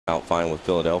out fine with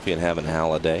Philadelphia and having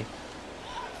Halliday.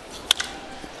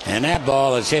 And that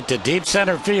ball is hit to deep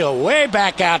center field, way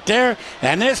back out there.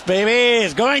 And this baby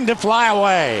is going to fly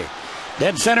away.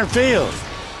 Dead center field.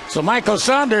 So Michael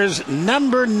Saunders,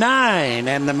 number 9.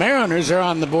 And the Mariners are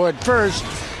on the board first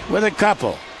with a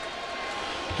couple.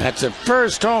 That's the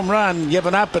first home run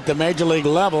given up at the major league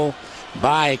level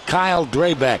by Kyle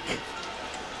Drabek.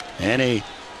 And he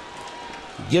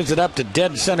gives it up to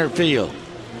dead center field.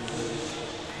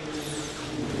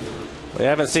 We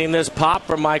haven't seen this pop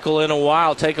from Michael in a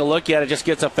while. Take a look at it. Just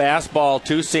gets a fastball,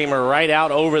 two-seamer right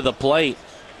out over the plate.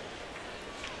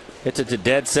 Hits it to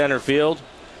dead center field.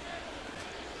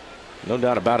 No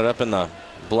doubt about it, up in the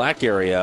black area.